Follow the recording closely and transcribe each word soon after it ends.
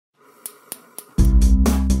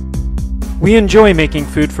We enjoy making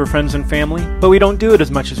food for friends and family, but we don't do it as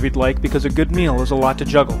much as we'd like because a good meal is a lot to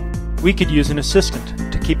juggle. We could use an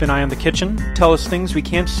assistant to keep an eye on the kitchen, tell us things we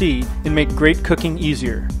can't see, and make great cooking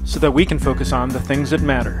easier, so that we can focus on the things that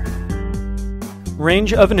matter.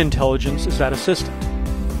 Range Oven Intelligence is that assistant.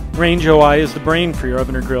 Range OI is the brain for your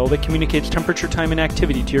oven or grill that communicates temperature, time, and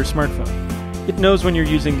activity to your smartphone. It knows when you're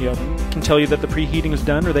using the oven, can tell you that the preheating is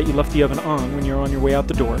done or that you left the oven on when you're on your way out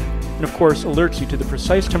the door, and of course alerts you to the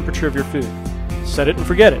precise temperature of your food. Set it and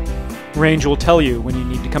forget it. Range will tell you when you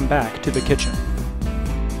need to come back to the kitchen.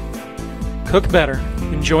 Cook better,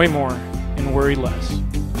 enjoy more, and worry less.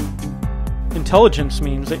 Intelligence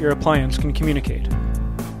means that your appliance can communicate.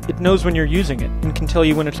 It knows when you're using it and can tell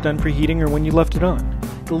you when it's done preheating or when you left it on.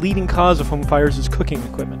 The leading cause of home fires is cooking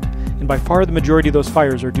equipment, and by far the majority of those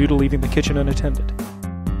fires are due to leaving the kitchen unattended.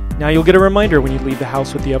 Now you'll get a reminder when you leave the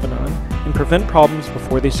house with the oven on, and prevent problems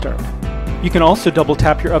before they start. You can also double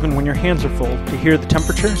tap your oven when your hands are full to hear the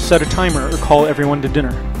temperature, set a timer, or call everyone to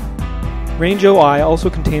dinner. Range OI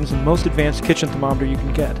also contains the most advanced kitchen thermometer you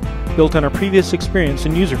can get, built on our previous experience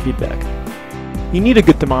and user feedback. You need a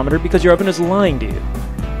good thermometer because your oven is lying to you.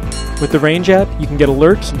 With the Range app, you can get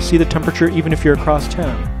alerts and see the temperature even if you're across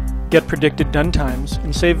town. Get predicted done times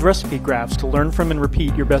and save recipe graphs to learn from and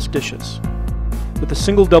repeat your best dishes. With a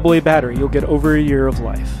single AA battery, you'll get over a year of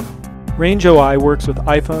life. Range OI works with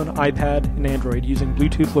iPhone, iPad, and Android using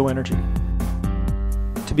Bluetooth Low Energy.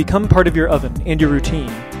 To become part of your oven and your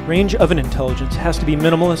routine, Range Oven Intelligence has to be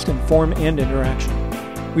minimalist in form and interaction.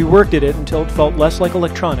 We worked at it until it felt less like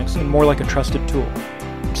electronics and more like a trusted tool.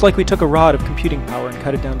 It's like we took a rod of computing power and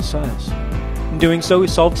cut it down to size. In doing so, we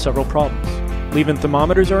solved several problems. Leave-in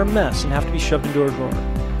thermometers are a mess and have to be shoved into a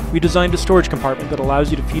drawer. We designed a storage compartment that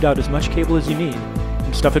allows you to feed out as much cable as you need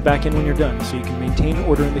and stuff it back in when you're done so you can maintain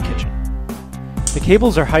order in the kitchen. The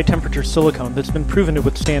cables are high-temperature silicone that's been proven to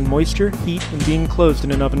withstand moisture, heat, and being closed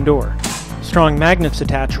in an oven door. Strong magnets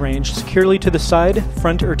attach Range securely to the side,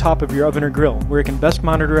 front, or top of your oven or grill, where it can best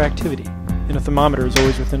monitor activity, and a thermometer is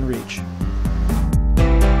always within reach.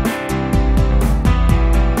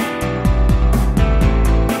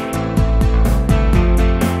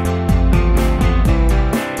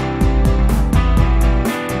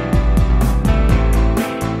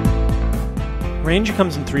 Range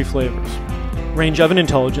comes in 3 flavors. Range Oven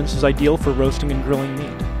Intelligence is ideal for roasting and grilling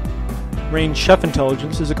meat. Range Chef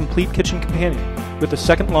Intelligence is a complete kitchen companion with a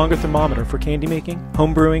second longer thermometer for candy making,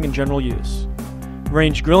 home brewing, and general use.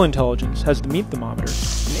 Range Grill Intelligence has the meat thermometer,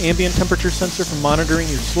 an ambient temperature sensor for monitoring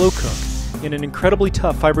your slow cook, and an incredibly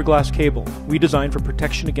tough fiberglass cable we designed for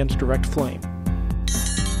protection against direct flame.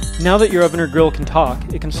 Now that your oven or grill can talk,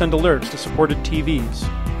 it can send alerts to supported TVs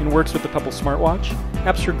and works with the Pebble smartwatch,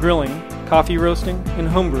 apps for grilling, coffee roasting, and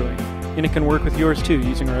home brewing, and it can work with yours too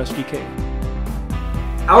using our SDK.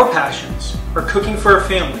 Our passions are cooking for our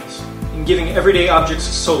families and giving everyday objects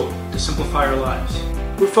a soul to simplify our lives.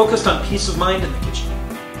 We're focused on peace of mind in the kitchen,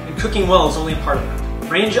 and cooking well is only a part of that.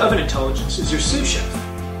 Range Oven Intelligence is your sous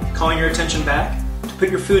chef, calling your attention back to put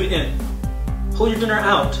your food in, pull your dinner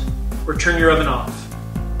out, or turn your oven off.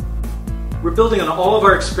 We're building on all of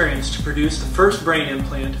our experience to produce the first brain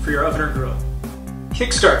implant for your oven or grill.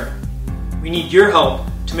 Kickstarter. We need your help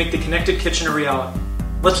to make the connected kitchen a reality.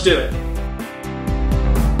 Let's do it.